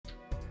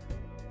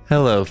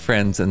Hello,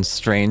 friends and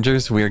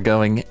strangers. We're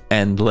going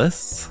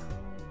endless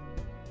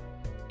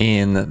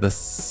in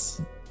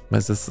this.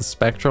 Was this the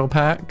spectral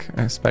pack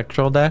or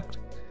spectral deck?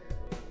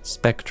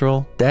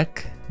 Spectral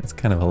deck? It's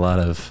kind of a lot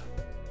of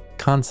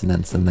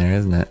consonants in there,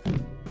 isn't it?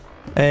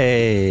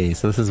 Hey,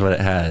 so this is what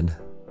it had.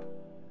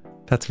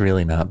 That's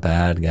really not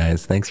bad,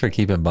 guys. Thanks for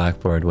keeping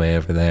Blackboard way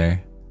over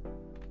there.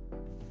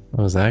 It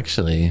was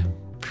actually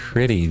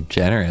pretty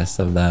generous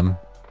of them.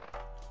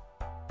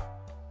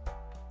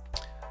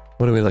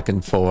 What are we looking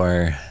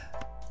for?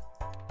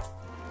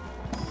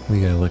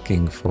 We are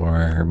looking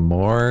for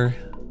more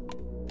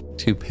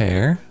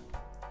 2-pair.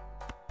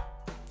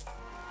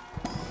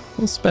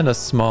 We'll spend a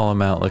small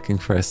amount looking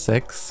for a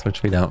 6,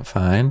 which we don't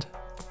find.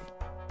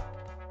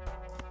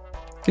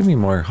 Give me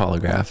more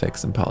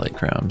holographics and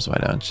polychromes, why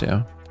don't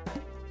you?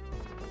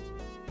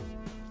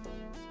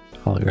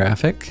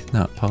 Holographic,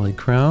 not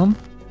polychrome.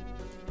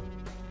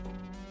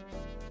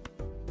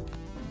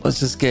 Let's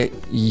just get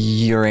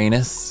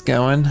Uranus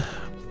going.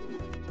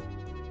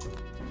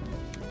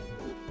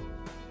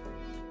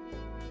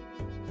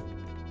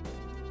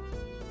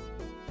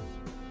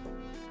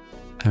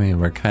 I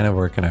mean, we're kind of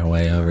working our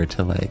way over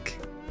to like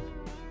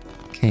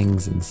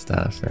kings and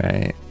stuff,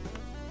 right?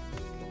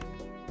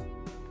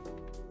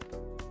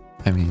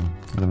 I mean,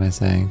 what am I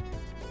saying?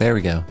 There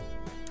we go.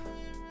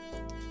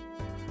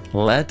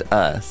 Let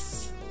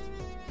us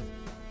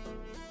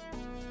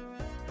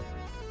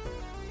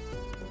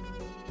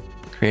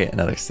create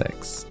another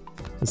 6,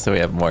 so we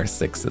have more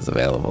 6s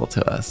available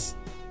to us.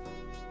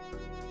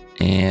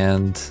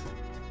 And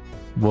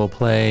we'll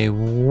play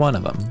one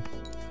of them.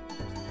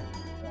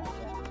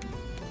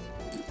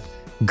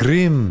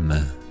 Grim.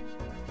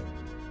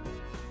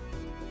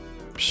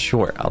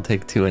 Sure, I'll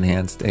take 2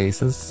 enhanced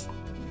aces.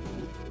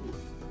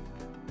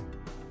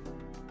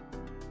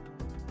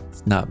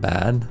 It's not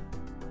bad.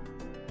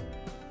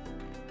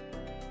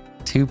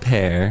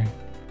 2-pair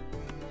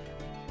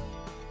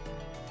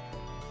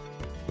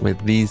with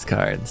these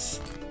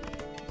cards.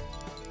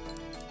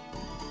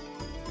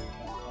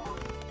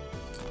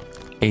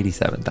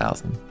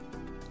 87,000.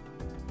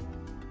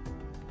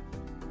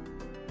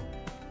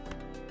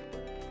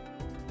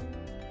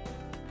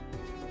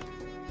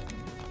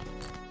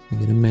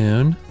 Get a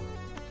moon.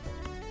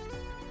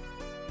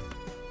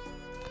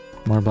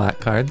 More black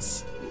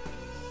cards.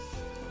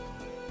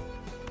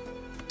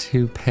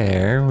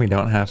 2-pair. We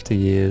don't have to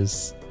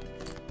use.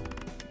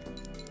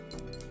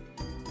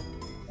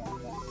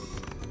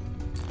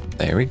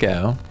 There we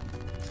go.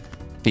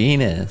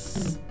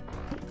 Venus.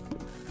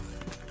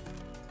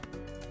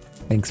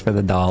 Thanks for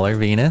the $1,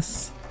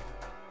 Venus.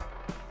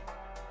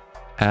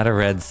 Add a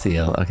red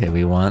seal. Okay,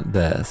 we want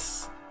this.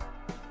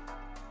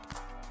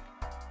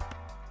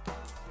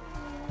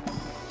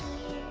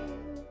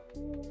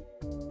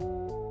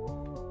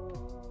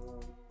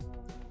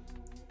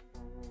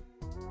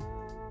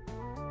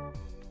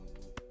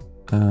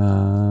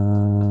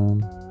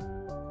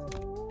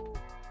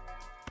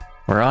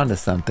 We're on to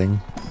something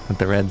with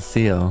the red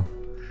seal.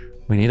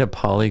 We need a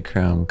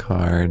polychrome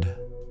card.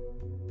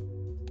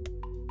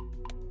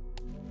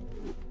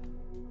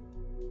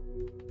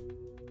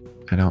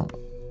 I don't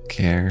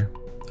care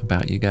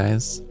about you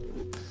guys.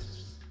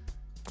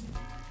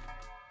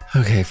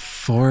 Okay,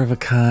 4 of a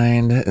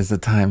kind is a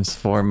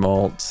 ×4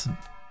 molt,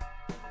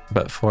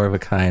 but 4 of a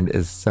kind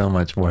is so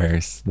much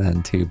worse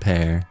than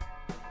 2-pair.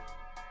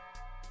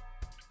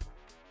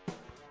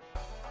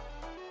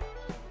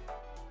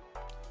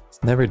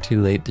 Never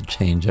too late to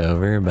change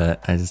over,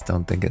 but I just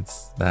don't think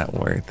it's that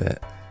worth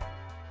it.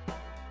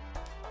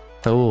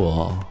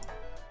 Fool.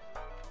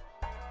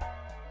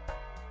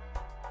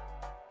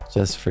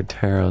 Just for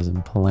tarots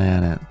and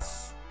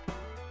planets.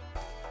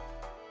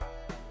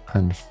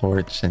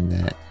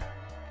 Unfortunate.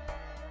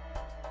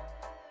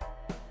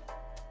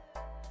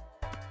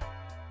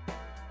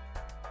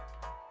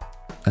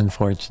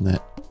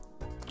 Unfortunate.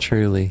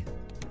 Truly.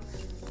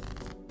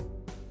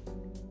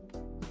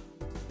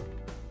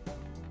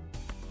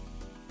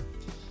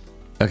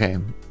 Okay.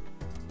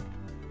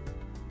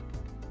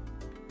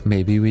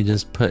 Maybe we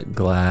just put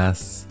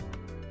glass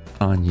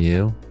on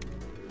you.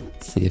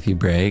 See if you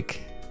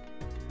break.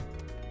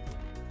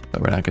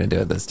 But we're not going to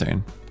do it this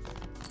turn.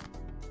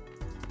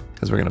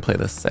 Because we're going to play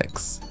the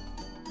 6.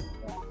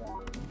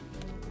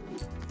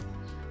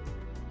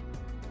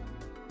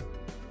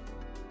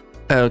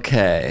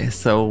 Okay,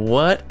 so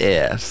what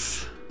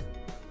if...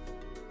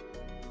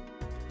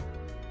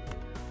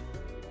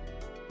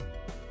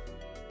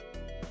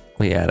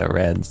 we add a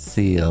red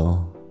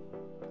seal.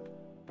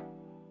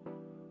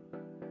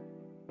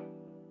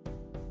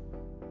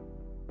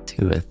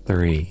 To a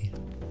 3.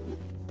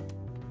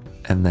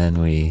 And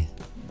then we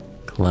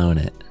clone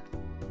it.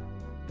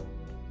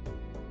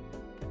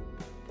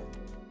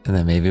 And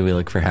then maybe we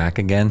look for hack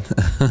again.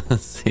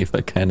 See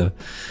what kind of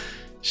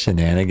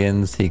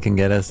shenanigans he can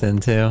get us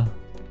into.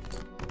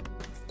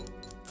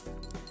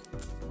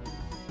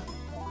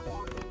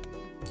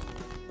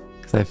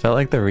 I felt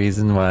like the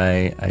reason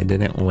why I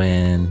didn't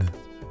win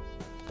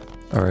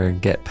or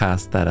get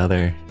past that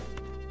other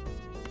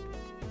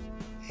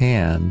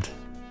hand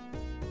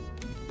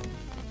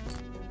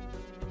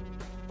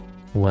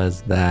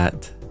was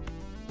that...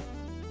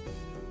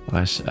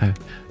 Gosh, I'm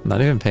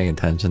not even paying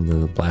attention to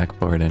the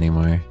blackboard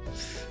anymore.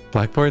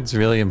 Blackboard's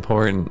really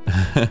important.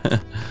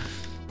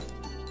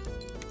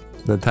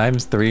 The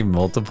 ×3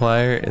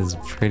 multiplier is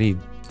pretty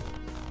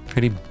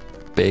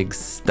big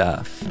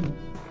stuff.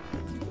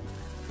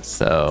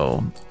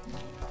 So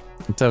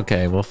it's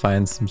okay, we'll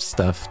find some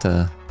stuff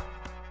to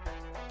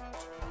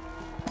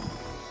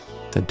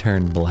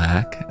turn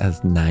black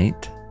as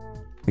night.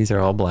 These are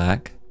all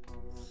black.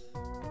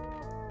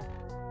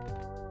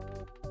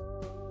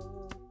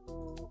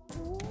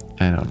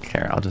 I don't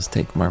care, I'll just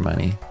take more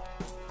money.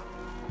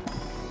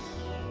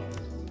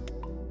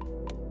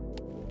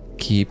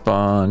 Keep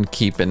on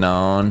keeping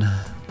on.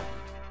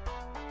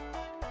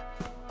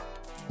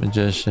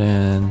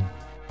 Magician.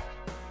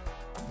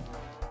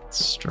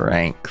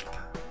 Strength.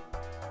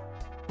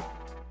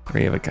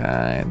 3 of a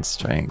kind.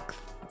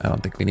 Strength. I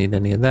don't think we need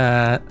any of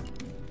that.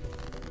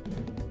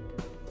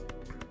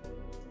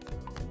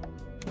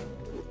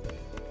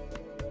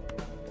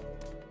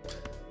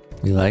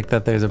 We like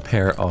that there's a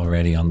pair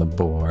already on the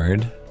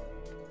board.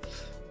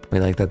 We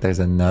like that there's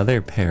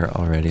another pair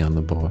already on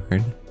the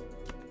board.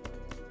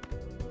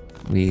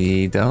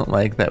 We don't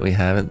like that we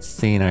haven't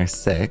seen our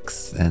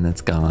 6 and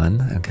it's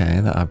gone. Okay,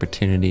 the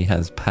opportunity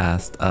has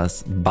passed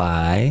us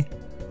by.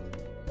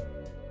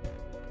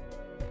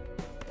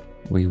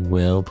 We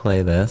will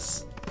play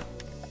this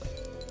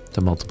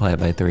to multiply it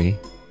by 3.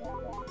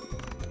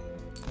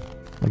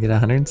 We'll get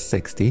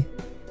 160.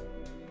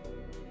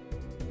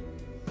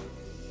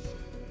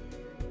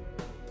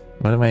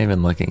 What am I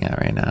even looking at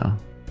right now?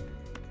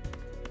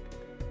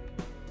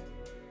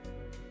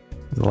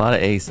 There's a lot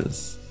of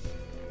aces.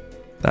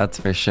 That's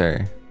for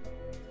sure.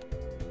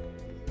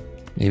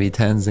 Maybe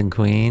 10s and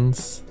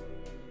queens.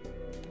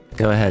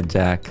 Go ahead,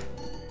 Jack.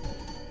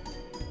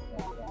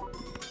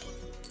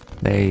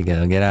 There you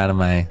go. Get out of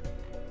my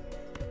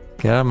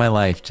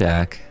life,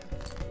 Jack.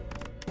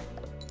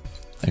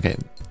 Okay.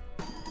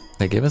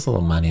 They gave us a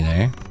little money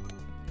there.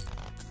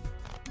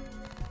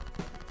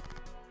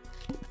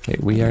 Okay,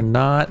 we are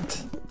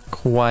not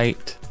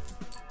quite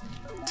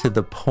to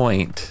the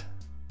point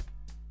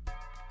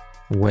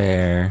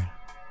where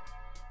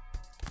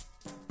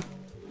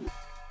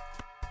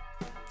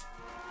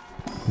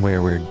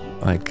we're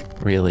like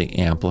really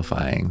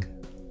amplifying.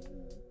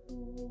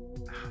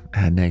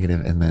 Add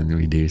negative and then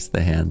reduce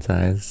the hand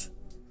size.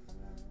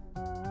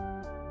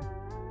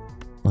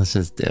 Let's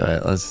just do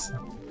it.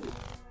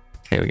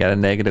 Okay, we got a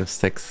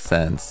 -6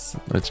 cents,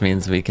 which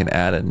means we can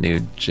add a new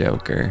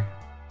joker.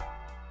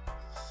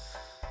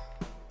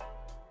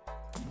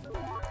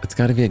 It's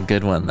gotta be a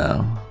good one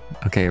though.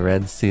 Okay,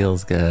 red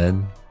seal's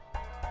good.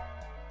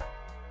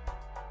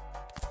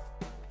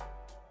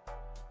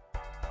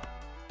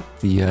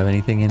 Do you have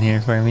anything in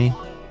here for me?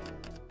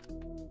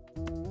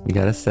 You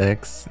got a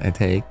 6, I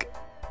take.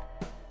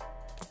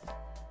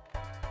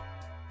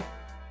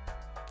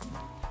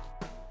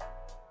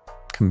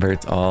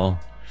 Converts all.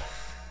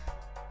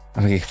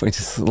 I mean, if we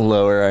just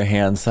lower our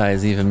hand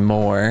size even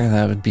more,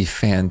 that would be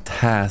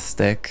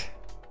fantastic.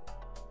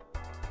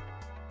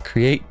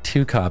 Create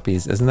 2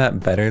 copies. Isn't that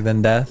better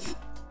than death?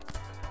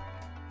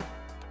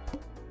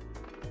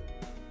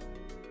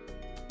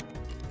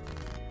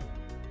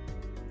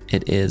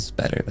 It is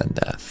better than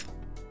death.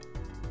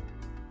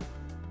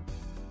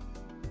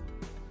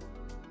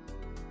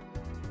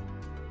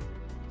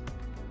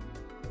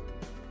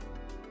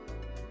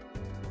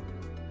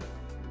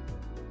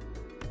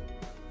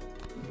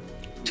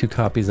 Two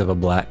copies of a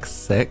black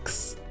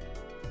 6.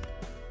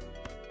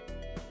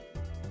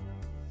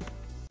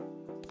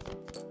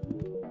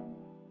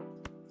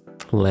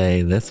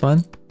 Play this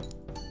one.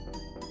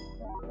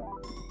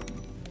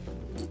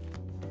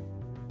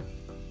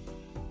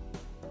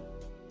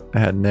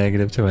 Add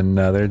negative to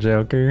another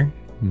joker?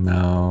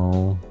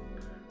 No.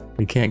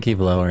 We can't keep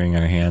lowering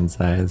our hand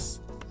size.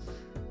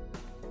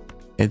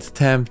 It's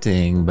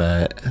tempting,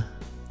 but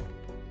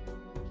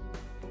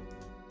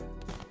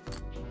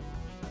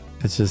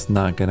it's just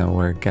not gonna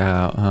work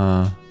out,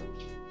 huh?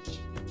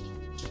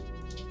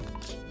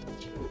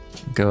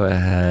 Go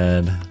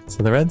ahead.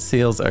 So the red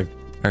seals are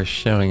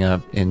showing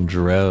up in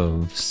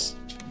droves.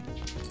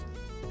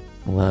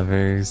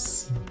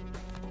 Lovers.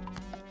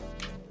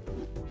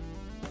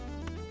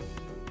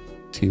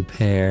 2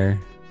 pair.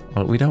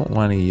 Well, we don't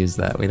want to use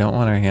that. We don't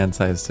want our hand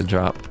size to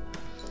drop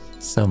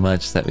so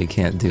much that we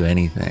can't do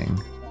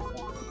anything.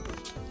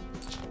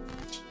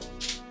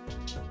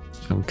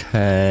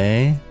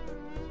 Okay.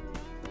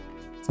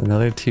 It's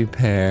another 2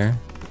 pair.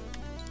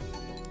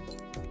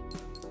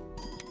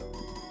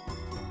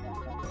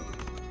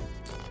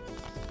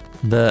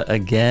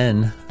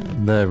 Again,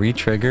 the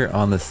retrigger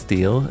on the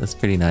steel is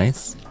pretty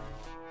nice.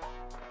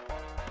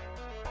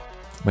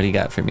 What do you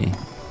got for me?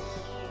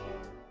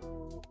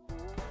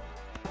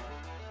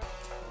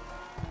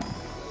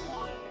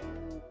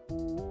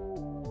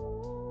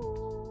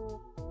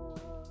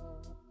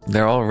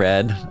 They're all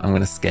red. I'm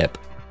gonna skip.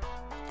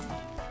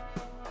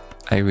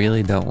 I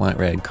really don't want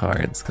red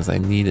cards because I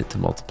need it to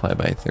multiply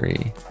by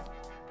 3.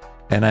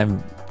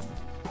 And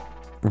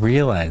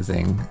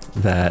realizing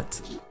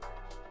that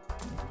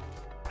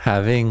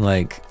having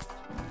like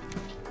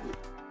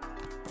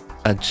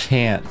a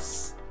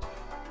chance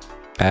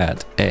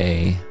at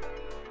a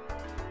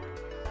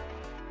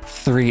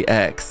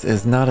 3x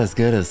is not as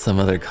good as some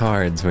other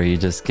cards where you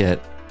just get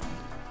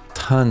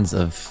tons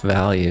of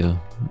value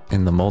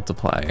in the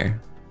multiplier.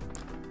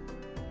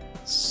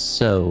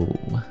 So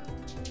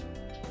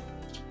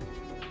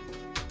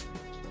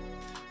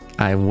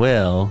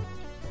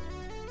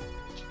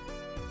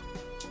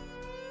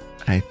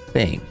I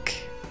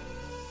think,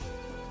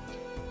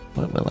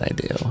 what will I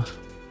do?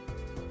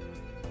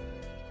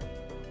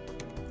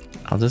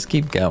 I'll just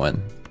keep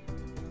going.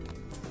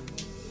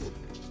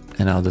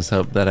 And I'll just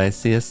hope that I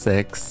see a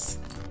 6.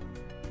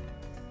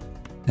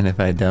 And if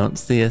I don't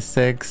see a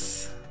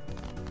 6,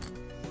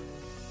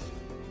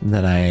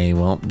 then I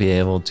won't be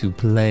able to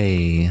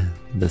play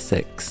the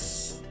 6.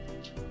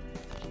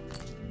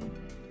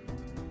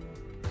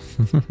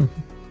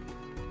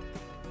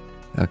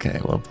 Okay,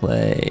 we'll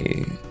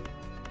play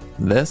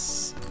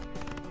this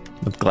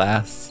with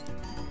glass.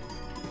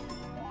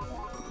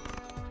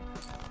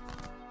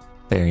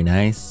 Very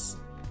nice.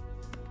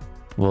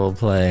 We'll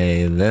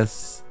play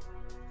this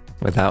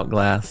without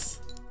glass.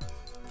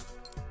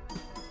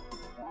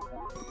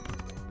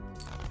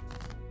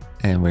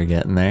 And we're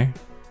getting there.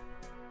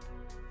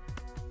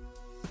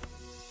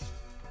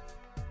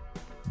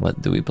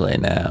 What do we play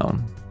now?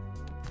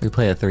 We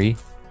play a 3.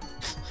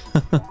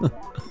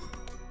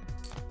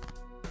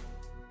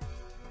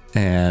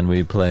 And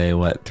we play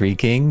what, 3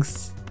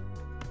 kings?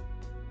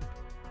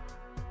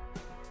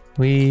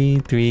 We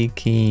 3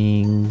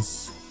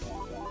 kings.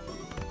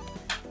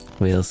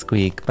 We'll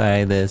squeak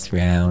by this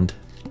round.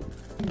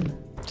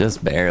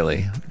 Just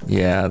barely.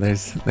 Yeah,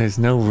 there's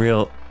no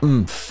real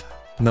oomph,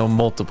 no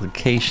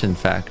multiplication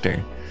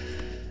factor.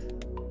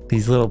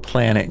 These little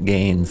planet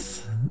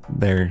gains,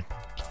 they're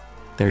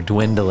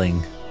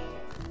dwindling.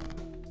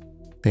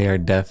 They are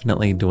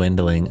definitely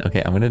dwindling.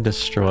 Okay, I'm gonna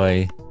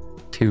destroy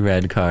 2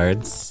 red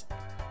cards.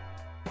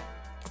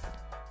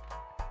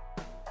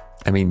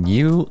 I mean,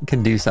 you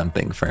can do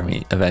something for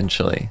me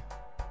eventually.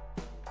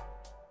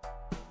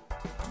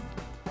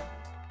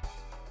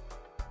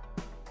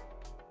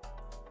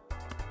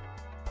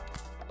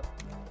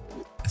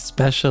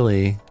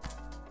 Especially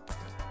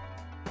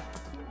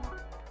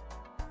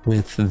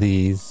with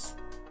these.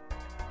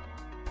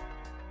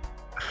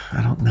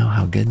 I don't know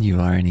how good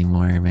you are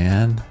anymore,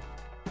 man.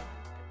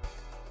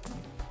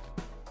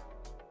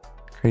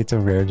 Creates a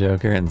rare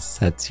joker and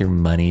sets your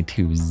money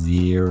to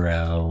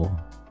 0.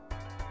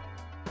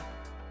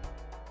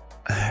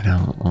 I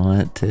don't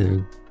want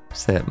to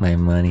set my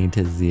money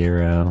to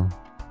 0.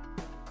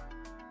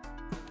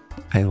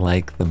 I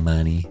like the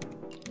money.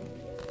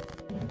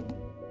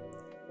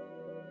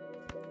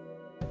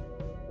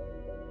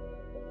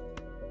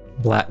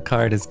 Black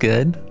card is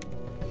good.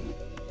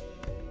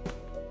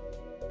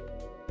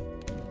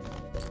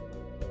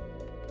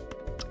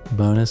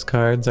 Bonus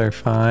cards are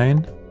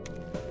fine.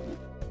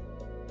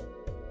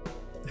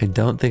 I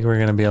don't think we're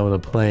gonna be able to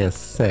play a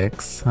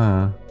 6,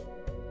 huh?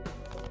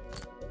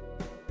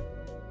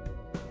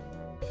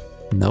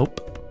 Nope.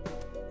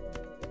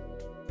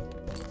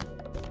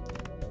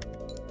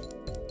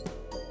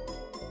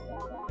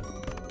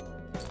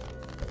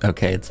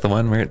 Okay, it's the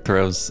one where it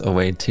throws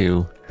away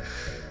 2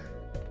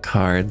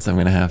 cards. I'm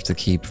gonna have to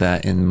keep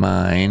that in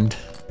mind.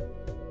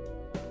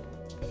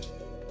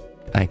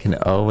 I can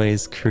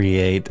always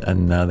create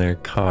another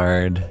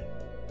card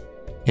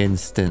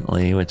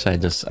instantly, which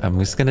I'm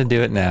just gonna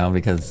do it now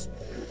because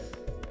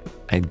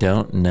I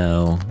don't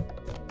know.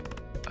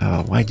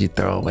 Oh, why'd you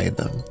throw away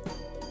them?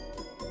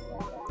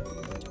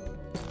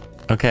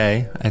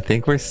 Okay, I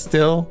think we're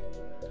still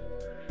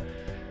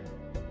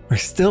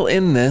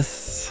in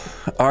this.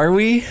 Are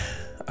we?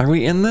 Are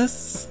we in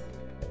this?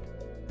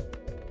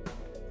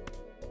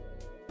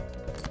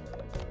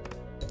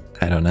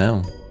 I don't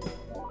know.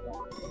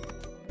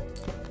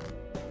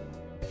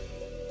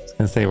 I was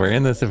gonna say we're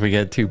in this if we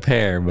get 2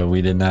 pair, but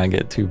we did not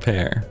get 2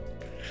 pair.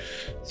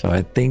 So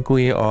I think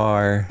we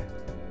are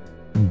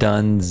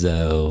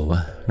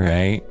donezo,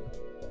 right?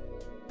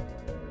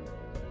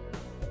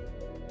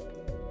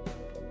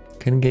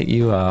 Couldn't get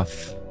you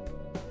off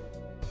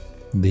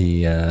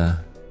the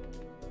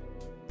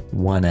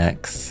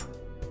 1x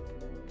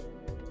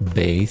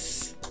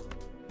base.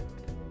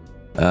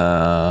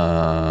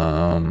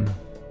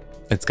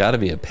 It's got to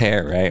be a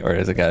pair, right? Or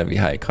has it got to be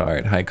high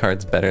card? High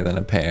card's better than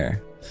a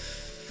pair.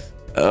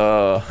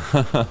 Oh.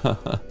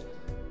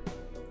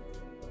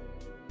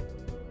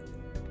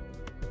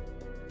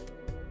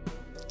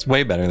 It's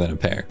way better than a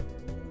pair.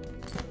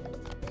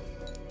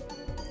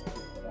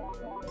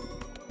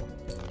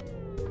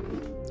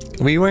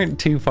 We weren't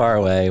too far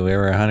away. We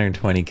were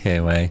 120k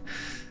away.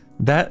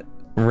 That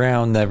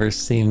round never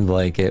seemed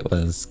like it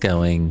was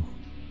going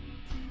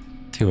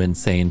to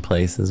insane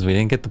places. We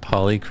didn't get the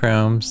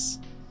polychromes.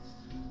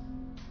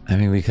 I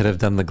mean, we could have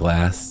done the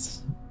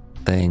glass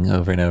thing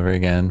over and over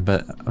again,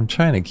 but I'm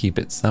trying to keep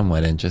it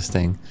somewhat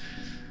interesting.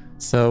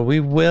 So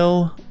we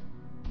will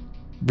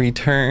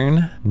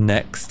return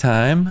next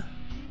time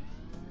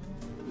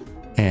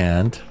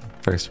And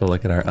first we'll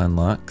look at our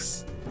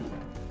unlocks.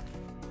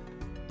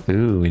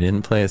 Ooh, we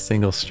didn't play a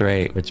single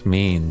straight, which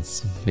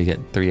means we get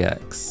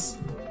 3x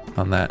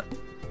on that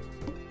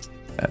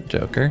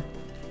joker.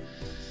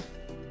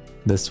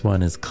 This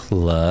one is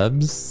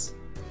clubs.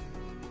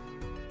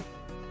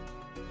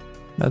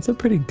 That's a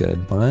pretty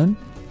good one.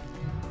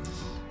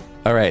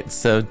 All right,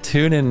 so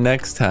tune in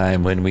next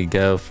time when we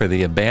go for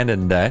the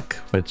abandoned deck,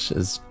 which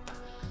is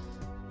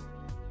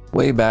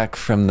way back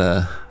from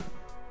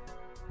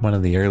one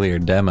of the earlier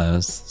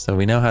demos. So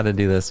we know how to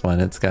do this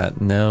one. It's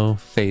got no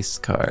face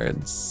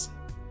cards.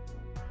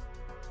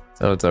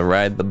 So it's a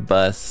ride the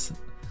bus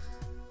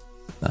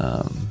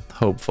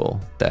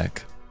hopeful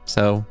deck.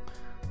 So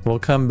we'll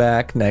come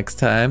back next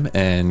time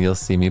and you'll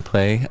see me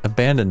play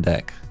abandoned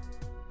deck.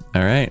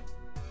 All right.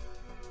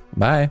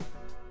 Bye.